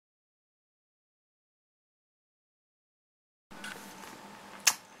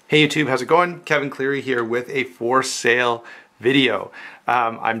Hey YouTube, how's it going? Kevin Cleary here with a for sale video.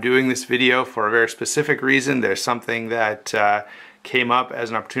 I'm doing this video for a very specific reason. There's something that came up as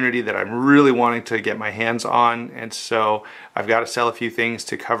an opportunity that I'm really wanting to get my hands on, and so I've got to sell a few things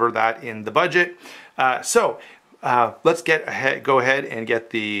to cover that in the budget. Let's go ahead and get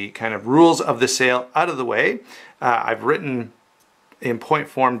the kind of rules of the sale out of the way. I've written in point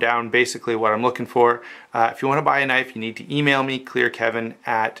form down basically what I'm looking for. If you want to buy a knife, you need to email me,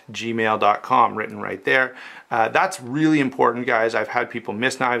 clearkevin@gmail.com, written right there. That's really important, guys. I've had people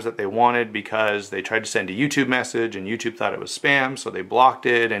miss knives that they wanted because they tried to send a YouTube message and YouTube thought it was spam, so they blocked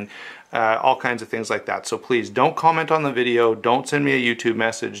it, and all kinds of things like that. So please don't comment on the video, don't send me a YouTube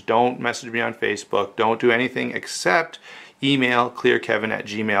message, don't message me on Facebook, don't do anything except email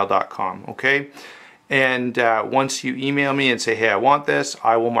clearkevin@gmail.com, okay? And once you email me and say, hey, I want this,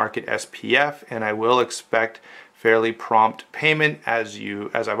 I will mark it SPF, and I will expect fairly prompt payment. As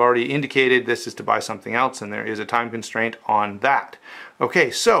I've already indicated, this is to buy something else, and there is a time constraint on that. Okay,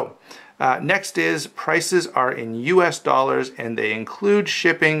 so next is prices are in US dollars, and they include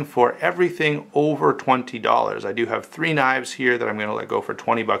shipping for everything over $20. I do have 3 knives here that I'm going to let go for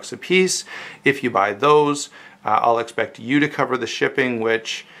 20 bucks a piece. If you buy those, I'll expect you to cover the shipping,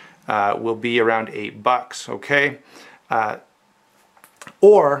 which will be around 8 bucks, okay?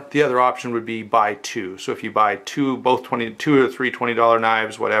 Or the other option would be buy 2. So if you buy 2 or 3 $20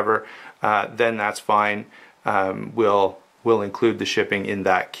 knives, whatever, then that's fine. We'll include the shipping in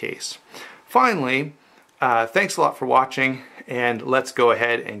that case. Finally, thanks a lot for watching, and let's go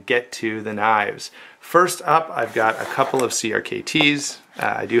ahead and get to the knives. First up, I've got a couple of CRKTs.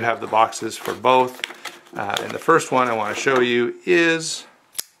 I do have the boxes for both. And the first one I want to show you is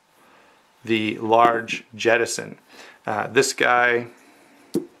the large Jettison. This guy,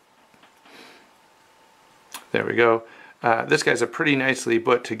 there we go. This guy's a pretty nicely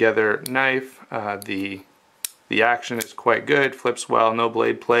put together knife. The action is quite good, flips well, no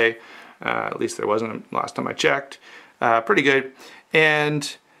blade play. At least there wasn't last time I checked. Pretty good.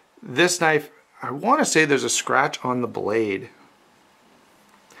 And this knife, I want to say there's a scratch on the blade.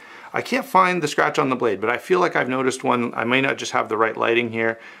 I can't find the scratch on the blade, but I feel like I've noticed one. I may not just have the right lighting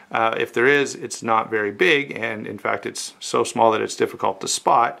here. If there is, it's not very big, and in fact it's so small that it's difficult to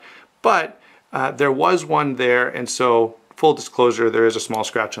spot. But there was one there, and so full disclosure, there is a small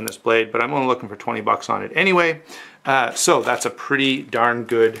scratch on this blade, but I'm only looking for 20 bucks on it anyway. So that's a pretty darn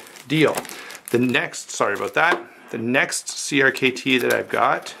good deal. The next, sorry about that, the next CRKT that I've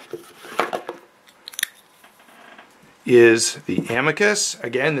got is the Amicus.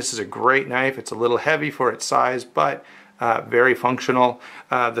 Again, this is a great knife. It's a little heavy for its size, but very functional.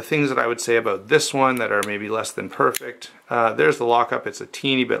 The things that I would say about this one that are maybe less than perfect, there's the lockup. It's a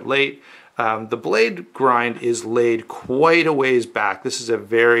teeny bit late. The blade grind is laid quite a ways back. This is a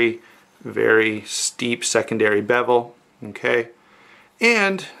very, very steep secondary bevel, okay?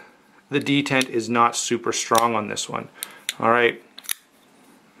 And the detent is not super strong on this one, all right?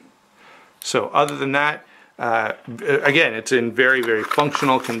 So other than that, again, it's in very, very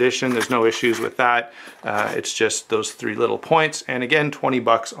functional condition. There's no issues with that. It's just those 3 little points. And again, 20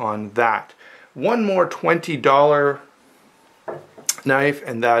 bucks on that. One more $20 knife,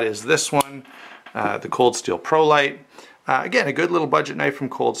 and that is this one, the Cold Steel Prolite. Again, a good little budget knife from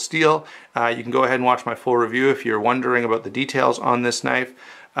Cold Steel. You can go ahead and watch my full review if you're wondering about the details on this knife.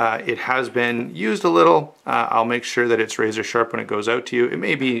 It has been used a little. I'll make sure that it's razor sharp when it goes out to you. It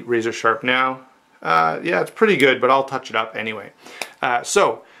may be razor sharp now. Yeah, it's pretty good, but I'll touch it up anyway.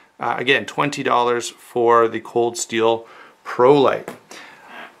 Again, $20 for the Cold Steel Prolite.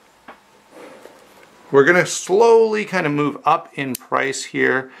 We're going to slowly kind of move up in price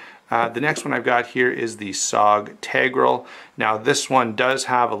here. The next one I've got here is the SOG Tegral. Now this one does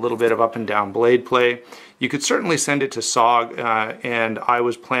have a little bit of up and down blade play. You could certainly send it to SOG, and I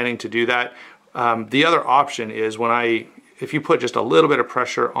was planning to do that. The other option is if you put just a little bit of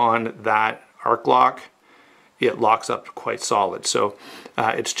pressure on that arc lock, it locks up quite solid. So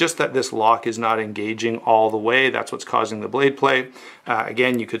it's just that this lock is not engaging all the way. That's what's causing the blade play.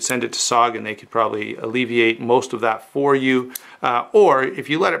 Again, you could send it to SOG and they could probably alleviate most of that for you. Or if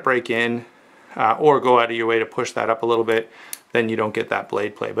you let it break in or go out of your way to push that up a little bit, then you don't get that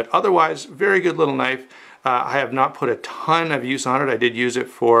blade play. But otherwise, very good little knife. I have not put a ton of use on it. I did use it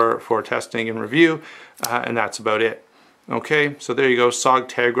for testing and review, and that's about it. Okay, so there you go, SOG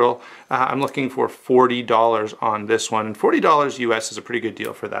Tegral. I'm looking for $40 on this one, and $40 US is a pretty good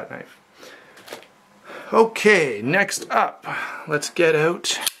deal for that knife. Okay, next up, let's get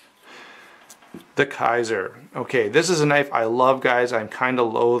out The Kizer. Okay, this is a knife I love, guys. I'm kind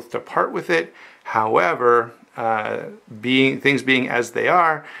of loath to part with it. However, things being as they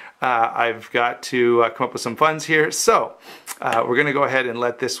are, I've got to come up with some funds here. So we're going to go ahead and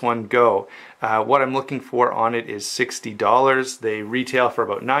let this one go. What I'm looking for on it is $60. They retail for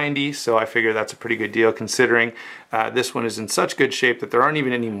about $90, so I figure that's a pretty good deal considering this one is in such good shape that there aren't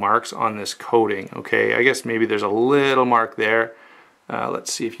even any marks on this coating. Okay, I guess maybe there's a little mark there.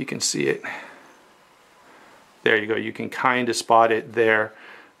 Let's see if you can see it. There you go, you can kind of spot it there.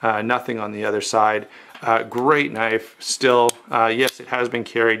 Nothing on the other side. Great knife still. Yes, it has been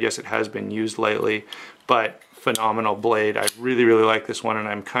carried. Yes, it has been used lately, but phenomenal blade. I really, really like this one and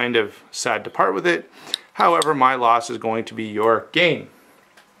I'm kind of sad to part with it. However, my loss is going to be your gain.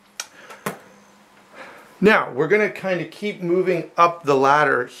 Now, we're going to kind of keep moving up the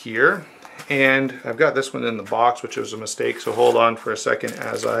ladder here. And I've got this one in the box, which was a mistake, so hold on for a second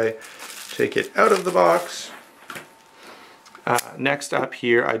as I take it out of the box. Next up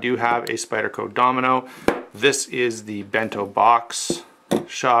here, I do have a Spyderco Domino. This is the bento box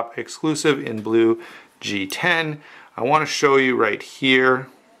shop exclusive in blue G10. I want to show you right here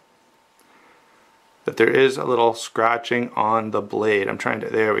that there is a little scratching on the blade. I'm trying to,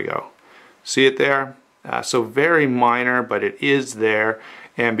 there we go. See it there? So very minor, but it is there.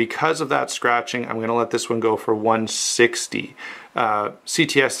 And because of that scratching, I'm going to let this one go for $160.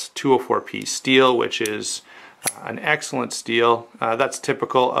 CTS 204P steel, which is an excellent steel. That's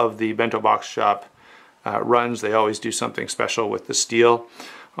typical of the bento box shop runs. They always do something special with the steel.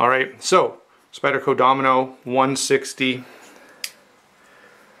 All right, so Spyderco Domino, $160.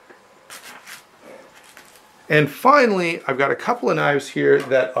 And finally, I've got a couple of knives here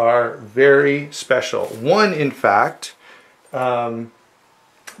that are very special. One, in fact,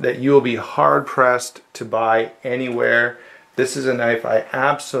 that you will be hard-pressed to buy anywhere. This is a knife I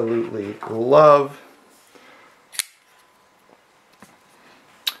absolutely love.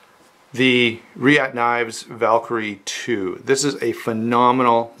 The Reate Knives Valkyrie 2. This is a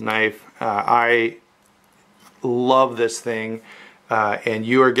phenomenal knife. I love this thing, and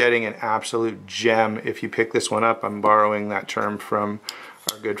you are getting an absolute gem if you pick this one up. I'm borrowing that term from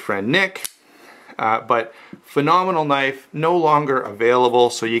our good friend Nick. But phenomenal knife, no longer available,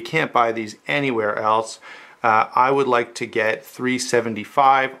 so you can't buy these anywhere else. I would like to get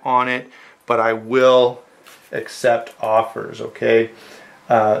 $375 on it, but I will accept offers, okay?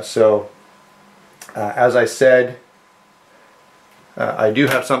 As I said, I do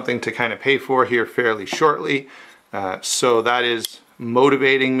have something to kind of pay for here fairly shortly, so that is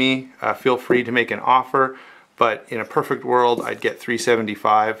motivating me. Feel free to make an offer, but in a perfect world I'd get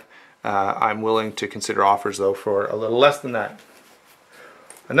 $375. I'm willing to consider offers though for a little less than that.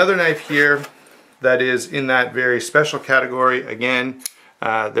 Another knife here that is in that very special category. Again,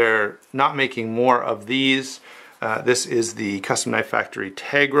 they're not making more of these. This is the Custom Knife Factory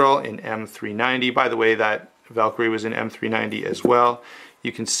Tegral in M390. By the way, that Valkyrie was in M390 as well.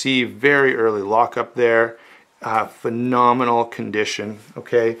 You can see very early lockup there. Phenomenal condition,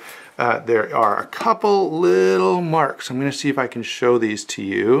 okay? There are a couple little marks. I'm going to see if I can show these to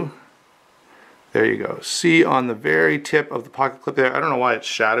you. There you go. See on the very tip of the pocket clip there. I don't know why it's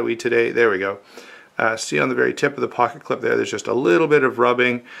shadowy today. There we go. See on the very tip of the pocket clip there, there's just a little bit of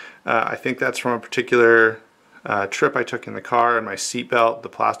rubbing. I think that's from a particular trip I took in the car, and my seatbelt, the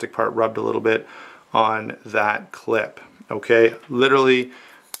plastic part rubbed a little bit on that clip. Okay, literally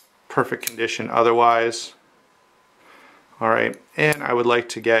perfect condition otherwise. All right, and I would like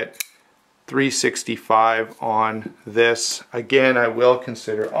to get $365 on this. Again, I will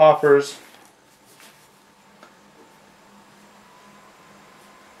consider offers.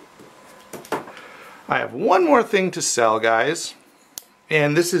 I have one more thing to sell, guys,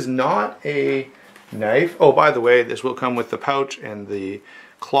 and this is not a knife. Oh, by the way, this will come with the pouch and the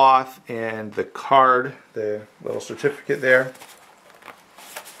cloth and the card, the little certificate there.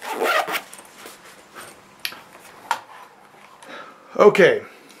 Okay,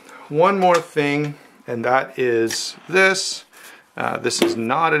 one more thing, and that is this. This is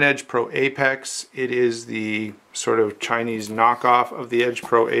not an Edge Pro Apex. It is the sort of Chinese knockoff of the Edge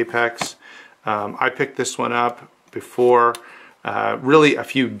Pro Apex. I picked this one up before, really a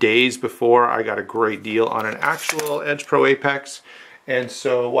few days before I got a great deal on an actual Edge Pro Apex. And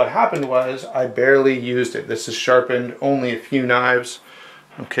so what happened was I barely used it. This is sharpened, only a few knives.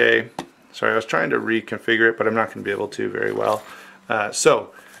 Okay, sorry, I was trying to reconfigure it, but I'm not going to be able to very well.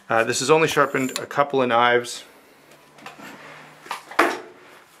 This is only sharpened a couple of knives.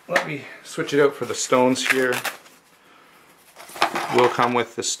 Let me switch it out for the stones here. Will come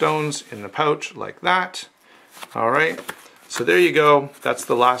with the stones in the pouch like that. All right, So there you go. That's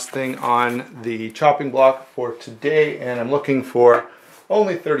the last thing on the chopping block for today, and I'm looking for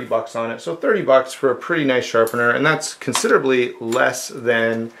only 30 bucks on it. So 30 bucks for a pretty nice sharpener, and that's considerably less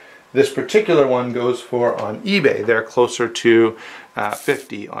than this particular one goes for on eBay. They're closer to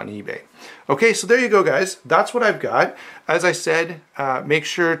 50 on eBay. Okay, so there you go, guys. That's what I've got. As I said, make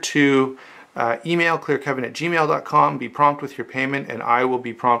sure to email clearkevin@gmail.com, be prompt with your payment, and I will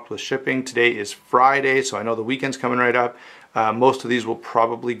be prompt with shipping. Today is Friday, so I know the weekend's coming right up. Most of these will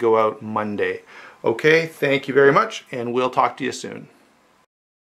probably go out Monday. Okay, thank you very much, and we'll talk to you soon.